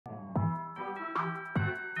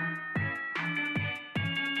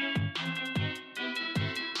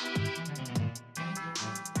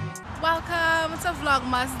Welcome to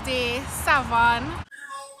Vlogmas Day 7.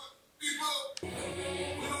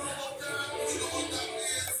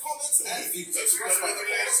 And views expressed by the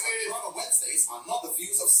players on Wednesdays are not the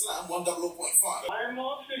views of Slam 100.5. I am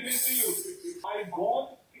not speaking to you. I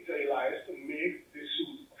got Italia to make this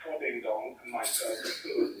suit for Ding Dong and myself.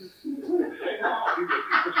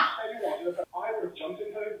 I would have jumped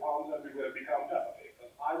into his arms and we would have become Peppa Pig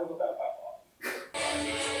because I was a bell pepper.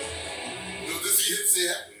 No, this hits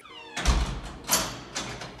here.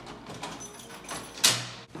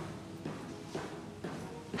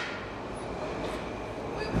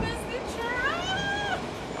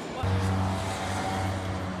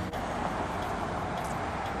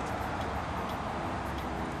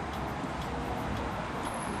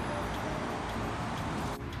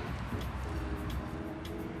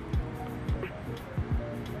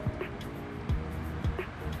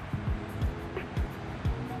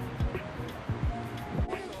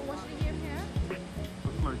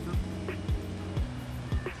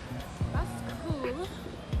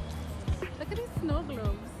 Snow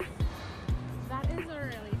globes. That is a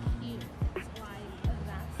really cute, like,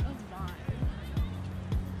 that's a vibe.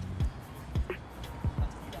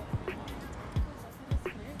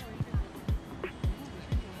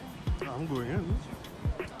 I'm going in.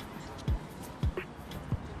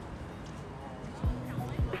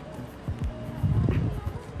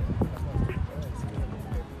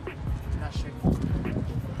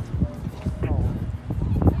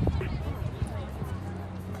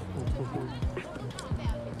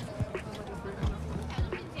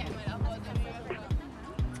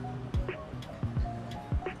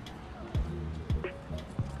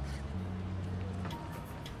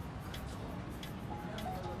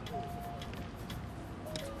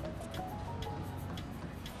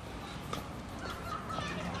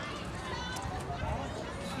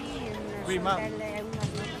 Prima.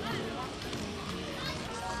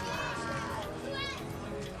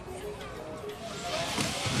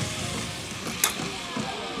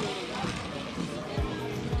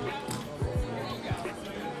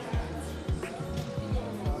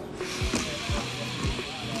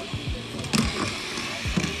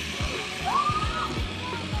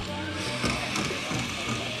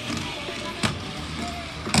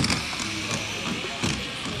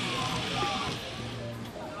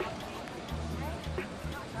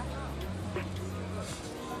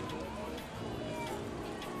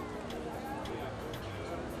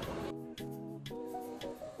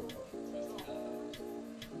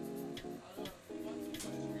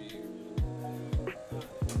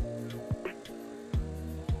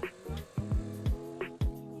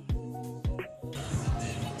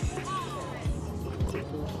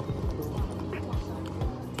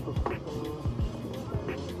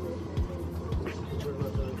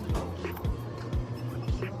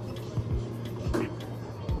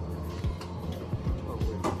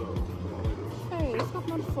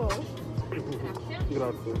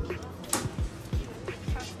 Grazie.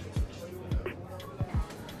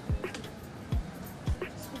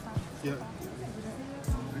 Yeah.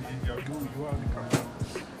 You are the camera.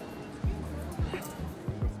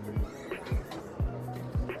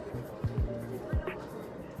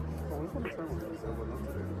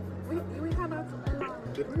 We had that a lot.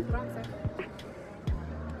 Did we?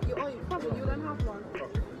 Probably you don't have one.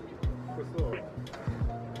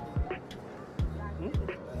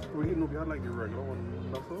 We had like the regular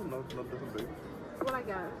one, not so, not this big. What I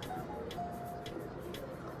got?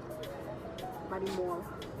 By the mall.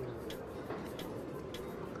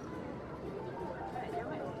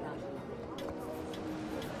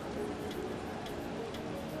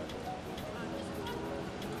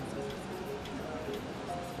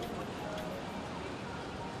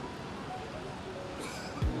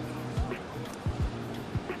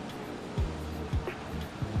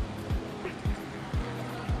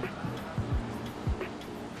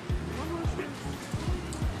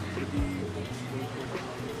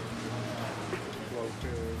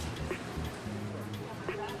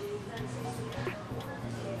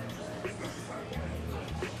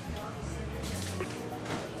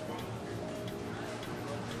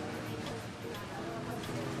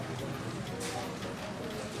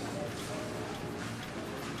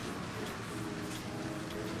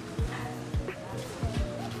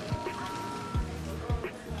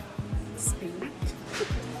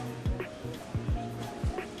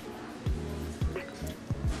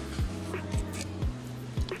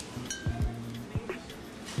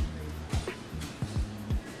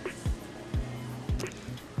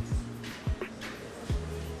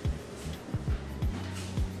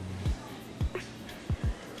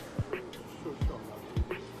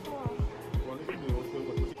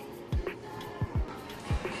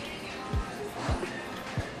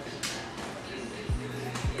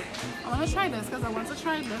 want to try this because I want to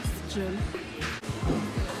try this gin.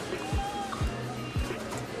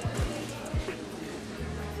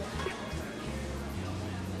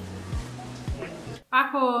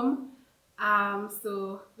 Back home,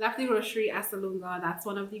 so left the grocery at Salunga. That's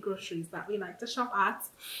one of the groceries that we like to shop at,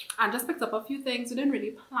 and just picked up a few things. We didn't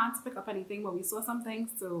really plan to pick up anything, but we saw some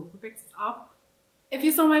things, so we picked it up. If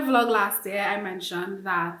you saw my vlog last year, I mentioned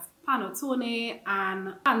that panettone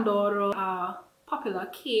and pandoro are popular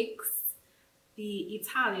cakes the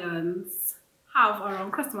Italians have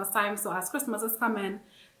around Christmas time. So as Christmas is coming,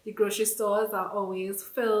 the grocery stores are always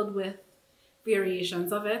filled with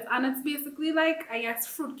variations of it, and it's basically like, I guess,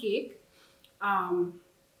 fruit cake.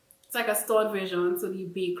 It's like a stored version, so the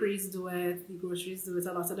bakeries do it, the groceries do it,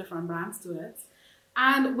 a lot of different brands do it.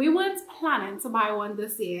 And we weren't planning to buy one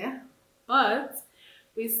this year, but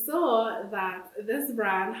we saw that this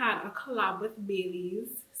brand had a collab with Bailey's,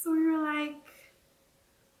 so we were like,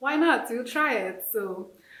 why not to try it?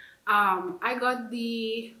 So I got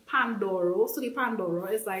the Pandoro. So the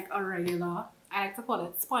Pandoro is like a regular, I like to call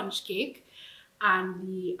it sponge cake, and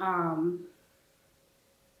the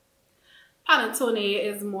panettone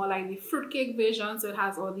is more like the fruitcake version, so it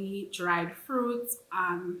has all the dried fruits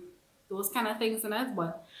and those kind of things in it.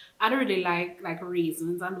 But I don't really like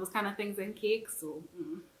raisins and those kind of things in cake, so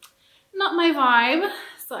not my vibe.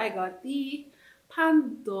 So I got the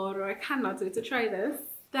Pandoro. I cannot wait to try this.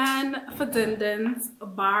 Then for Dindin's,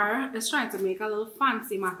 Bar is trying to make a little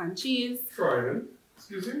fancy mac and cheese. Trying?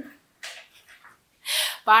 Excuse me?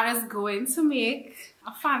 Bar is going to make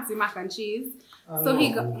a fancy mac and cheese. So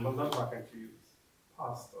he got... Not mac and cheese.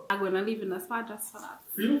 Pasta. I'm going to leave in the spot just for that.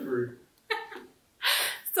 Feel free.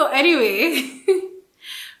 So anyway,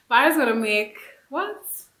 Bar is going to make what?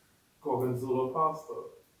 Gorgonzola pasta.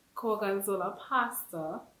 Gorgonzola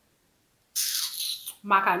pasta.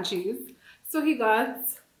 Mac and cheese. So he got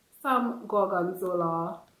some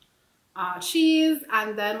gorgonzola cheese,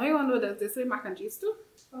 and then what you want to do with this way mac and cheese too?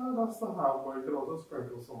 That's the half, but you can also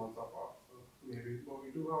sprinkle some on top of it. Maybe, but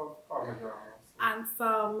we do have parmesan. And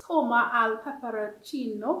some toma al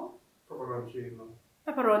peperoncino.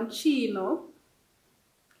 Peperoncino.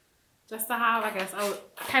 Just to have, I guess, a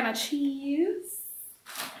kind of cheese.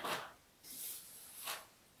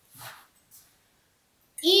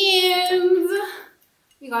 And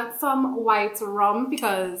we got some white rum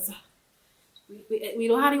because we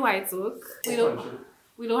don't have the white oak. We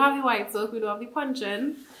don't have the white oak. We don't have the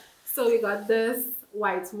puncheon. So we got this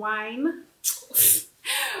white wine.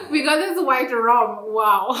 We got this white rum.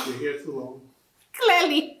 Wow. You're here too long.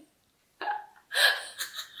 Clearly.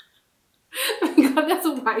 We got this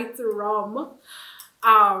white rum.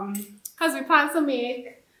 Because we plan to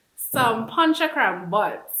make some punch creme,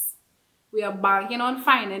 but we are banking on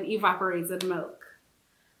finding evaporated milk.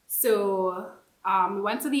 So we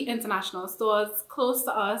went to the international stores close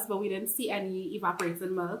to us, but we didn't see any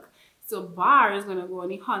evaporated milk. So Bar is going to go on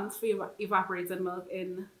the hunt for evaporated milk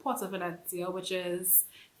in Porto Venezia, which is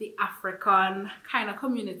the African kind of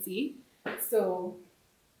community. So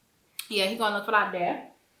yeah, he's going to look for that there.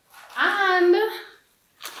 And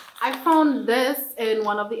I found this in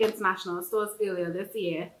one of the international stores earlier this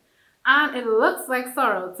year, and it looks like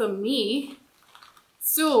sorrel to me.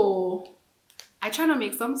 So I try to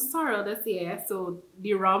make some sorrel this year, so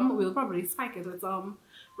the rum, we'll probably spike it with some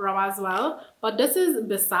rum as well. But this is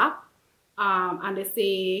Bissap, and they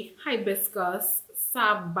say hibiscus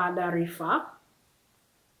sabadarifa.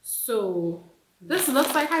 So this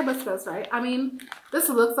looks like hibiscus, right? I mean, this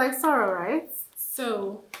looks like sorrel, right?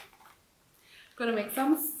 So I'm gonna make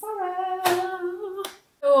some sorrel.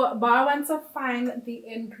 So Bar went to find the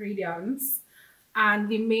ingredients. And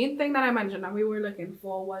the main thing that I mentioned that we were looking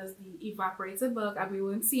for was the evaporated milk, and we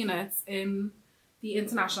weren't seeing it in the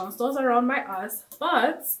international stores around by us.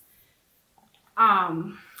 But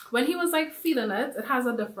when he was like feeling it, it has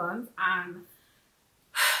a difference, and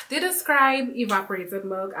they describe evaporated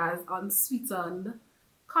milk as unsweetened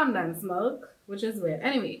condensed milk, which is weird.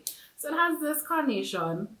 Anyway, so it has this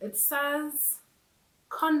carnation. It says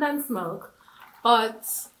condensed milk, but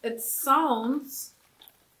it sounds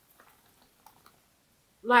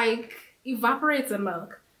like evaporated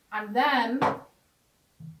milk. And then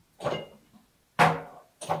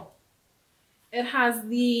it has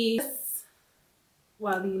the,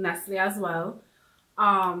 well, the Nestle as well,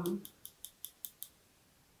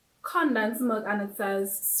 condensed milk, and it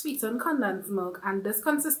says sweetened condensed milk, and this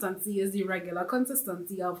consistency is the regular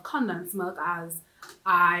consistency of condensed milk as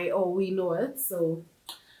we know it. So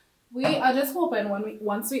we are just hoping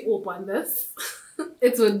once we open this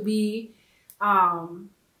it would be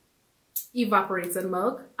evaporated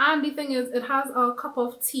milk. And the thing is, it has a cup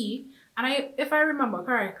of tea, And if I remember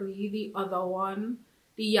correctly, the other one,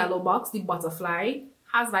 the yellow box, the butterfly,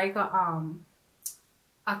 has like a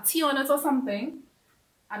T on it or something.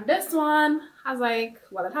 And this one has like,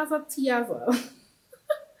 well, it has a T as well.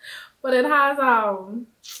 But it has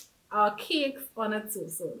cakes on it too.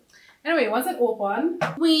 So anyway, once it open,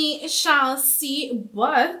 we shall see.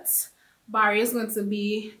 But Barry is going to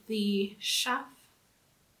be the chef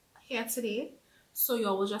here today, so you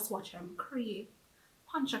all will just watch him create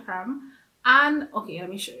punch creme. And okay, let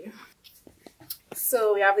me show you.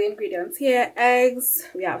 So we have the ingredients here: eggs,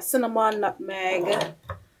 we have cinnamon, nutmeg,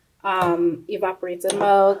 evaporated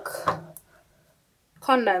milk,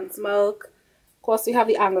 condensed milk. Of course, we have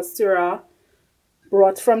the Angostura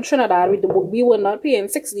brought from Trinidad. We were not paying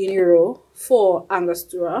 €16 for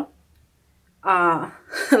Angostura.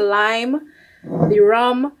 Lime, the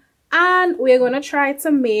rum, and we're going to try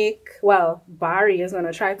to make, well, Barry is going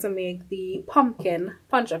to try to make the pumpkin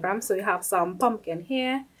punch creme. So we have some pumpkin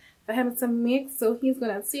here for him to make. So he's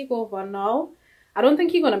going to take over now. I don't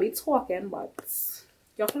think he's going to be talking, but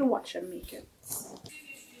y'all can watch him make it.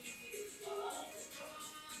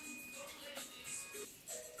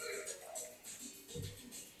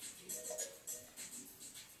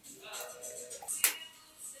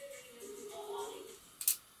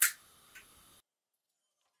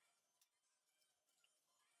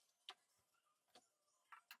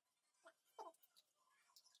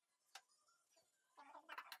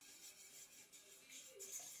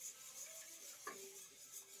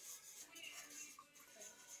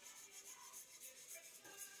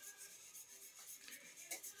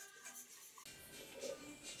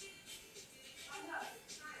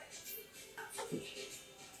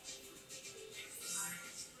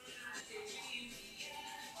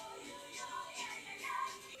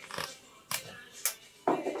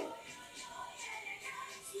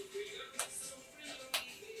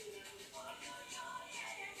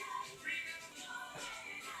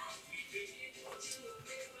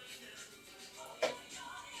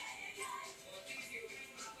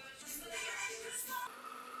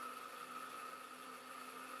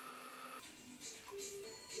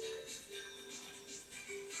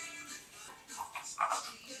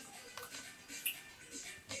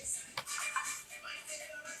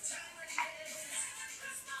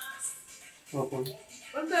 Okay.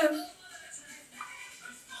 What's this?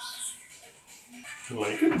 I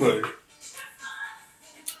like it, but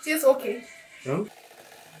It's okay. yeah.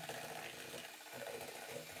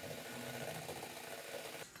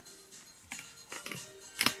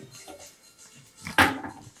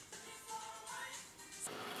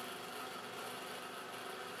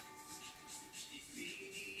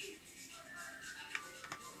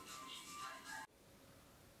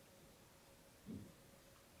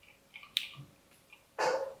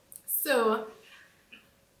 So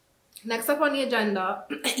next up on the agenda,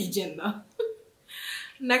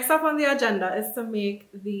 next up on the agenda is to make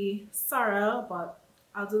the sorrel, but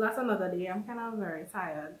I'll do that another day. I'm kind of very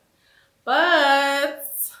tired. But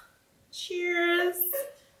cheers,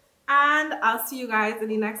 and I'll see you guys in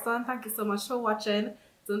the next one. Thank you so much for watching.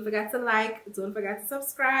 Don't forget to like, don't forget to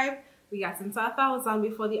subscribe. We got into 1,000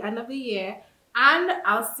 before the end of the year, and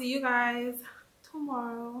I'll see you guys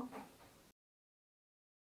tomorrow.